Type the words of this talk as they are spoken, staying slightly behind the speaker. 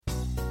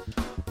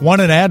Want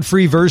an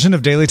ad-free version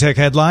of Daily Tech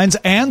Headlines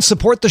and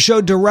support the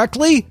show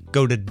directly?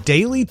 Go to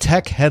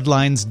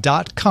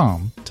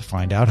dailytechheadlines.com to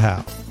find out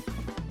how.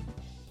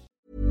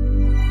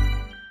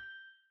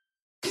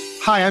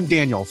 Hi, I'm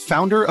Daniel,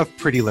 founder of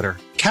Pretty Litter.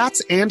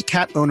 Cats and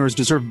cat owners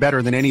deserve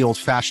better than any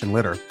old-fashioned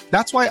litter.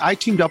 That's why I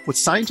teamed up with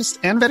scientists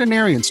and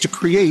veterinarians to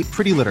create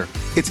Pretty Litter.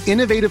 Its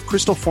innovative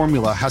crystal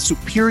formula has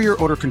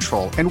superior odor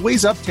control and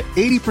weighs up to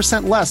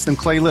 80% less than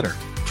clay litter.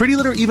 Pretty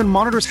Litter even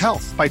monitors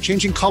health by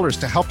changing colors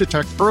to help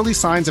detect early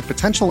signs of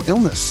potential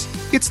illness.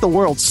 It's the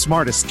world's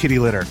smartest kitty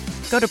litter.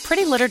 Go to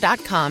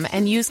prettylitter.com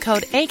and use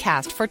code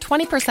ACAST for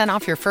 20%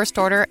 off your first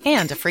order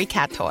and a free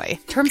cat toy.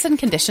 Terms and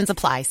conditions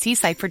apply. See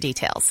site for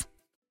details.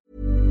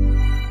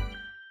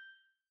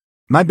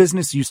 My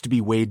business used to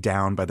be weighed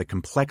down by the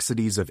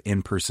complexities of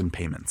in-person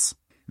payments.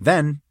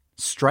 Then,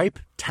 Stripe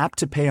Tap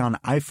to Pay on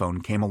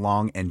iPhone came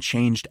along and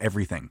changed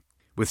everything.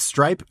 With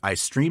Stripe, I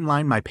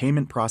streamlined my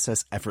payment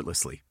process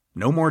effortlessly.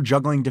 No more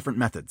juggling different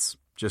methods.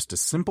 Just a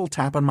simple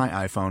tap on my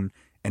iPhone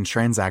and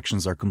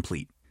transactions are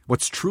complete.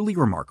 What's truly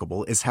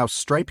remarkable is how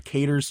Stripe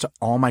caters to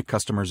all my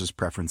customers'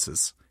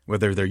 preferences.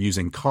 Whether they're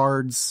using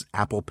cards,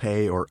 Apple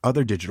Pay, or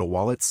other digital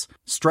wallets,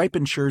 Stripe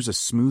ensures a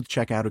smooth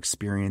checkout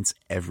experience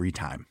every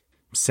time.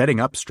 Setting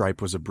up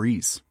Stripe was a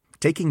breeze,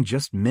 taking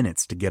just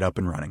minutes to get up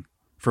and running.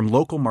 From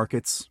local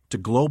markets to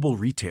global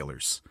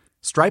retailers,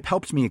 Stripe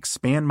helped me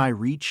expand my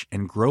reach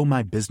and grow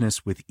my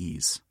business with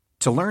ease.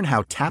 To learn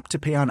how Tap to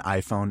Pay on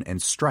iPhone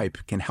and Stripe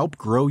can help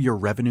grow your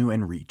revenue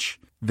and reach,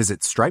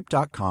 visit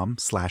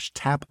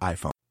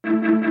stripe.com/tapiphone.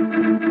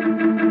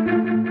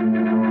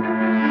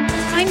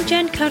 I'm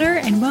Jen Cutter,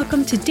 and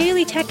welcome to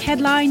Daily Tech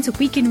Headlines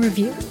Week in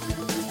Review.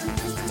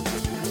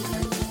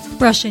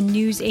 Russian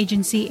news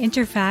agency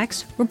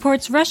Interfax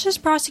reports Russia's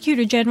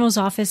Prosecutor General's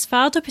office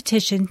filed a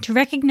petition to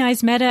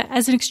recognize Meta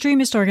as an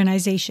extremist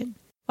organization.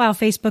 While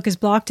Facebook is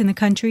blocked in the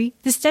country,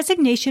 this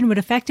designation would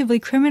effectively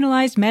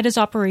criminalize Meta's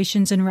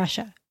operations in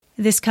Russia.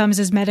 This comes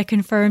as Meta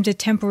confirmed it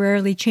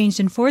temporarily changed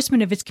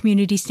enforcement of its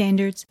community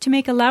standards to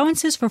make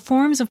allowances for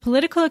forms of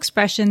political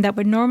expression that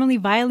would normally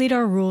violate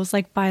our rules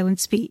like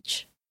violent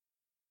speech.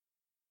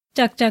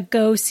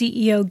 DuckDuckGo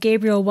CEO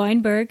Gabriel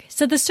Weinberg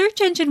said the search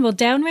engine will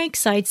downrank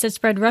sites that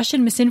spread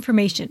Russian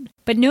misinformation,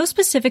 but no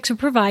specifics were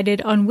provided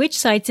on which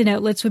sites and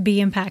outlets would be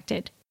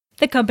impacted.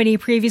 The company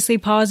previously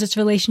paused its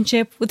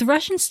relationship with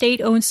Russian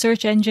state-owned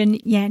search engine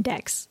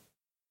Yandex.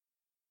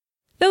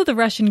 Though the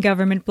Russian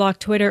government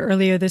blocked Twitter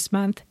earlier this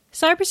month,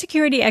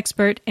 cybersecurity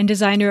expert and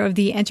designer of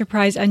the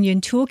Enterprise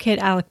Onion toolkit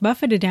Alec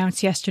Buffett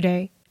announced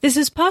yesterday, "This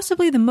is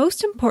possibly the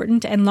most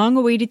important and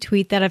long-awaited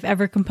tweet that I've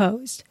ever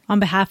composed. On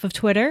behalf of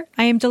Twitter,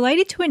 I am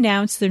delighted to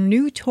announce the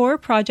new Tor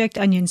Project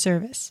Onion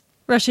service.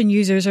 Russian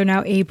users are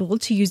now able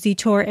to use the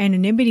Tor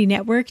anonymity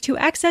network to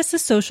access the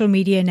social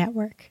media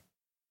network."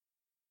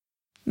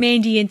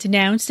 Mandiant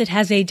announced it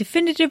has a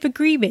definitive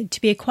agreement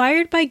to be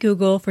acquired by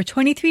Google for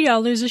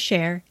 $23 a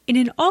share in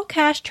an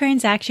all-cash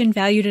transaction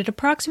valued at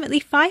approximately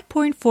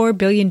 $5.4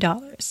 billion.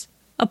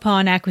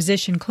 Upon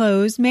acquisition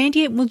close,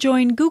 Mandiant will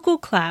join Google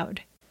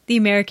Cloud. The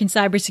American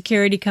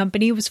cybersecurity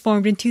company was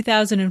formed in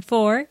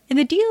 2004, and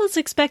the deal is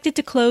expected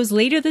to close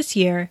later this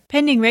year,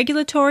 pending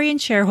regulatory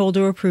and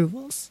shareholder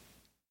approvals.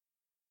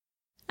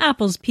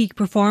 Apple's peak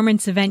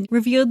performance event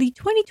revealed the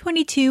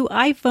 2022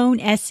 iPhone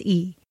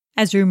SE.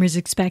 As rumors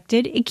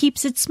expected, it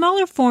keeps its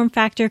smaller form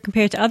factor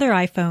compared to other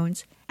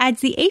iPhones, adds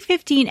the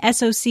A15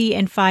 SoC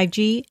and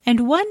 5G,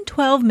 and one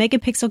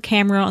 12-megapixel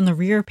camera on the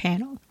rear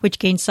panel, which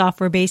gains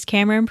software-based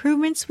camera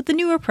improvements with the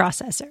newer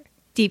processor.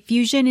 Deep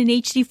Fusion and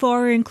HD4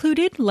 are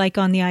included, like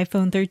on the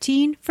iPhone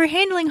 13, for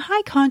handling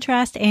high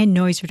contrast and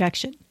noise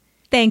reduction.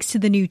 Thanks to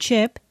the new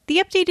chip,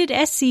 the updated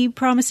SE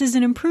promises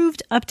an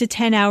improved up to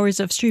 10 hours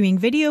of streaming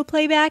video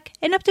playback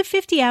and up to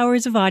 50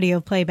 hours of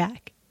audio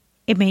playback.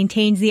 It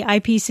maintains the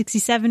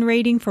IP67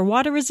 rating for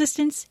water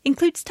resistance,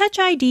 includes Touch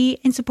ID,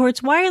 and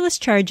supports wireless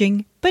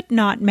charging, but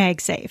not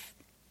MagSafe.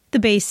 The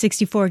base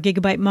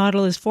 64GB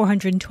model is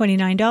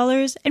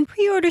 $429, and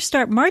pre-orders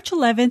start March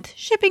 11th,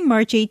 shipping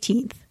March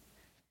 18th.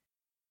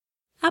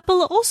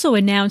 Apple also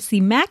announced the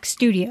Mac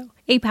Studio,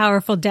 a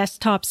powerful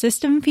desktop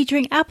system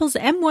featuring Apple's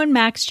M1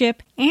 Max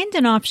chip and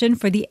an option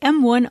for the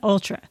M1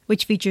 Ultra,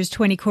 which features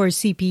 20-core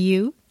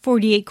CPU,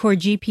 48-core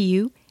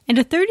GPU, and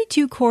a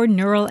 32-core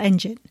neural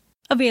engine.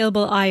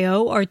 Available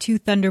I/O are two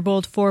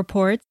Thunderbolt 4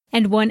 ports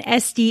and one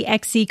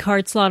SD-XC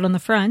card slot on the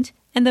front,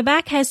 and the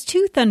back has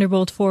two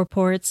Thunderbolt 4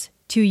 ports,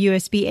 two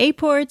USB-A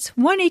ports,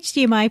 one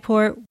HDMI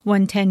port,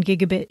 one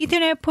 10-gigabit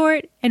Ethernet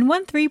port, and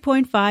one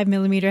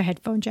 3.5mm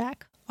headphone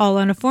jack. All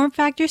on a form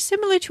factor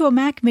similar to a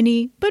Mac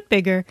Mini, but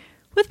bigger,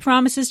 with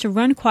promises to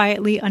run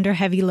quietly under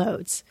heavy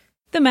loads.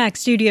 The Mac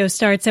Studio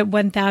starts at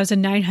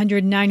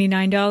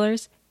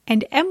 $1,999,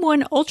 and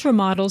M1 Ultra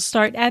models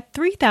start at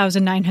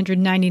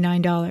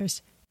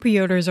 $3,999.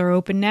 Pre-orders are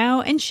open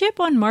now and ship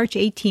on March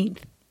 18th.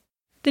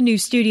 The new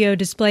Studio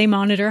display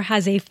monitor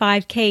has a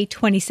 5K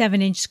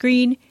 27-inch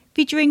screen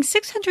featuring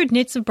 600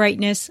 nits of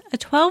brightness, a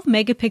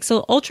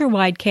 12-megapixel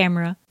ultra-wide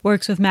camera,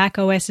 works with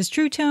macOS's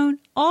True Tone,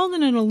 all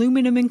in an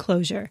aluminum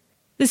enclosure.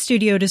 The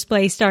studio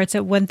display starts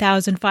at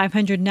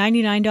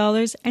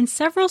 $1,599 and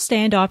several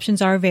stand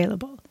options are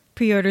available.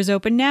 Pre-orders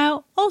open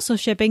now, also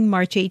shipping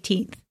March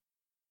 18th.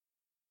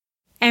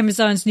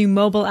 Amazon's new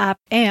mobile app,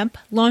 AMP,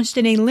 launched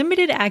in a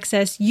limited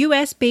access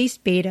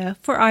US-based beta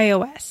for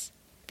iOS.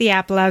 The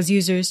app allows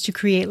users to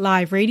create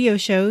live radio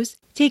shows,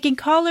 taking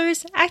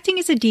callers, acting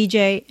as a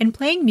DJ, and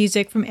playing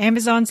music from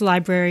Amazon's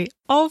library,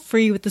 all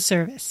free with the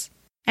service.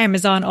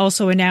 Amazon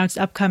also announced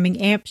upcoming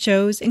AMP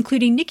shows,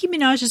 including Nicki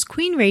Minaj's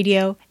Queen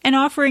Radio and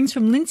offerings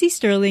from Lindsey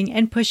Sterling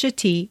and Pusha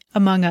T,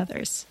 among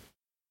others.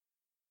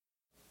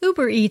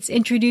 Uber Eats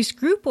introduced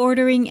group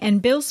ordering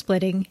and bill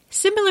splitting,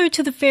 similar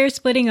to the fare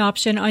splitting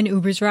option on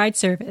Uber's ride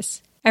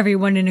service.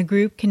 Everyone in a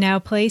group can now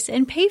place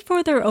and pay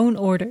for their own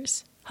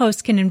orders.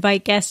 Hosts can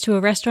invite guests to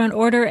a restaurant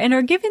order and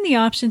are given the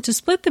option to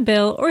split the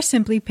bill or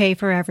simply pay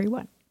for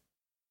everyone.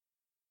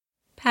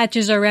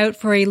 Patches are out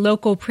for a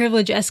local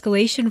privilege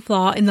escalation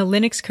flaw in the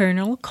Linux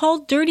kernel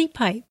called Dirty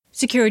Pipe.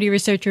 Security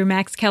researcher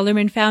Max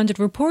Kellerman found and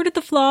reported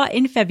the flaw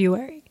in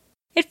February.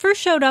 It first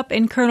showed up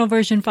in kernel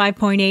version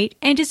 5.8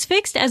 and is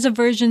fixed as of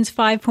versions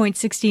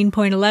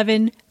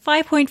 5.16.11,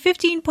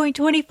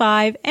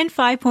 5.15.25, and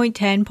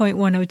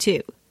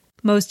 5.10.102.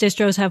 Most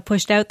distros have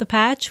pushed out the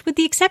patch, with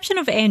the exception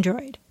of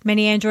Android.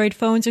 Many Android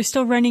phones are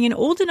still running an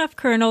old enough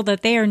kernel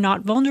that they are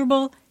not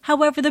vulnerable.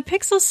 However, the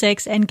Pixel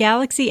 6 and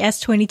Galaxy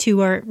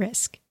S22 are at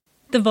risk.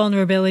 The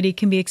vulnerability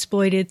can be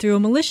exploited through a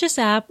malicious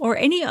app or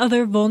any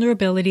other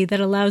vulnerability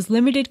that allows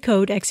limited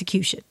code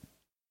execution.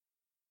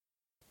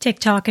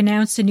 TikTok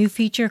announced a new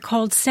feature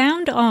called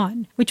Sound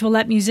On, which will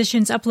let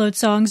musicians upload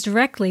songs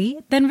directly,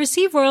 then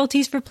receive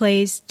royalties for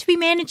plays to be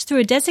managed through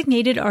a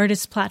designated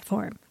artist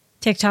platform.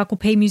 TikTok will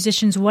pay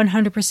musicians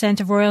 100%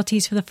 of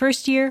royalties for the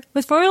first year,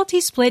 with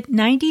royalties split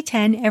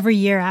 90-10 every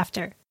year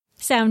after.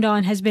 Sound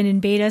On has been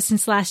in beta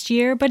since last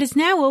year, but is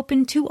now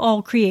open to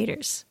all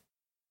creators.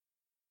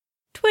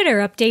 Twitter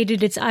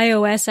updated its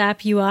iOS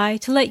app UI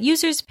to let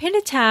users pin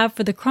a tab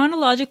for the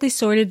chronologically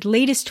sorted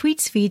latest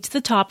tweets feed to the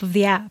top of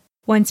the app.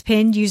 Once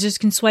pinned, users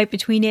can swipe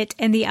between it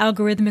and the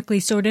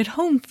algorithmically sorted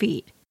home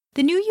feed.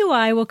 The new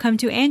UI will come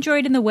to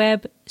Android and the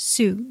web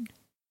soon.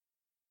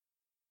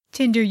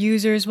 Tinder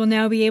users will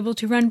now be able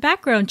to run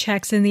background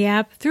checks in the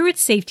app through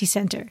its safety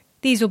center.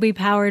 These will be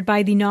powered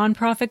by the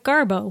nonprofit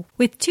Garbo,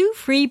 with 2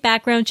 free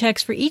background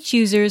checks for each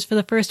user for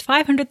the first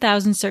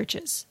 500,000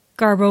 searches.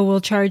 Garbo will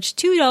charge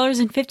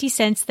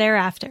 $2.50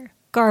 thereafter.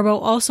 Garbo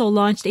also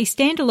launched a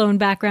standalone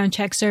background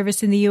check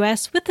service in the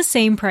US with the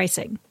same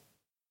pricing.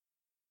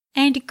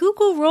 And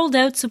Google rolled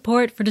out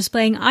support for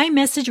displaying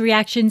iMessage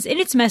reactions in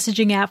its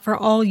messaging app for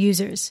all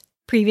users.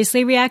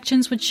 Previously,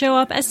 reactions would show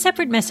up as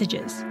separate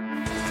messages.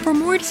 For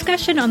more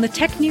discussion on the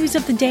tech news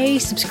of the day,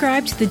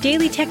 subscribe to the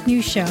Daily Tech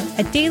News Show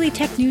at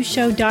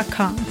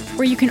dailytechnewsshow.com,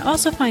 where you can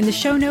also find the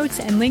show notes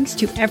and links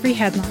to every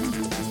headline.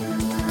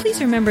 Please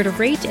remember to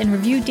rate and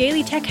review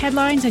Daily Tech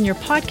Headlines on your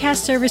podcast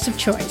service of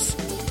choice.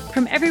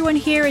 From everyone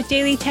here at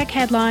Daily Tech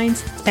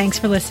Headlines, thanks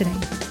for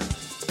listening.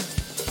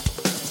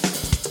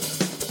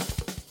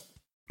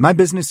 My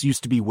business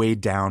used to be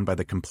weighed down by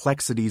the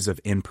complexities of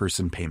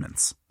in-person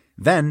payments.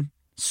 Then,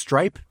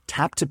 Stripe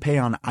Tap to Pay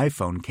on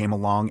iPhone came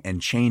along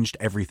and changed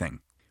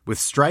everything. With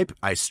Stripe,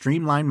 I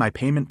streamlined my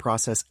payment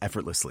process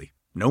effortlessly.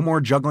 No more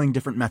juggling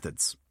different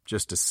methods.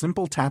 Just a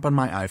simple tap on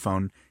my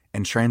iPhone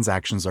and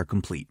transactions are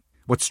complete.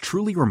 What's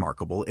truly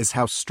remarkable is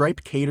how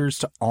Stripe caters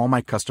to all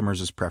my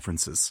customers'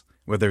 preferences.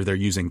 Whether they're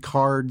using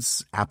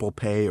cards, Apple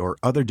Pay, or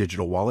other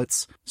digital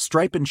wallets,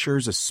 Stripe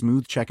ensures a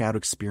smooth checkout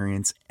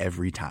experience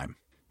every time.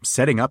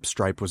 Setting up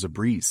Stripe was a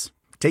breeze,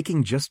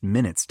 taking just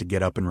minutes to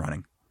get up and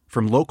running.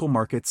 From local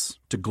markets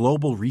to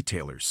global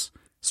retailers,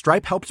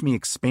 Stripe helped me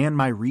expand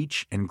my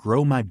reach and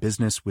grow my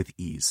business with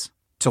ease.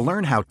 To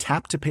learn how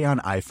Tap to Pay on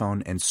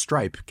iPhone and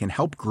Stripe can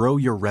help grow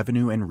your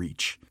revenue and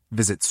reach,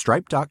 visit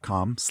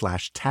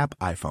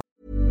stripe.com/tapiphone.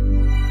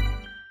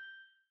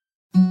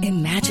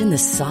 Imagine the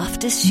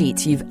softest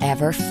sheets you've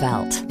ever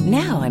felt.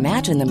 Now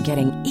imagine them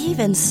getting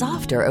even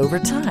softer over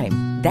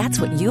time.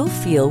 That's what you'll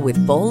feel with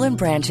Boll &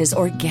 Branch's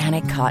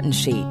organic cotton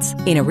sheets.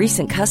 In a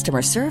recent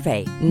customer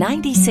survey,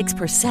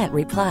 96%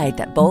 replied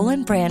that Boll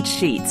 & Branch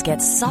sheets get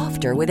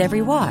softer with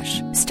every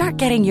wash. Start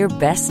getting your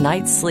best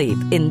night's sleep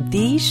in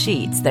these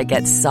sheets that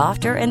get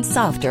softer and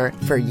softer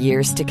for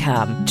years to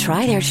come.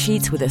 Try their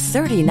sheets with a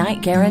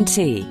 30-night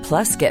guarantee.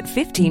 Plus, get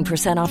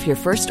 15% off your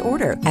first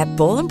order at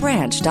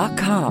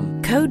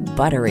bollandbranch.com. Code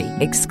BUTTERY.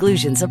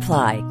 Exclusions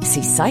apply.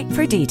 See site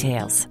for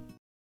details.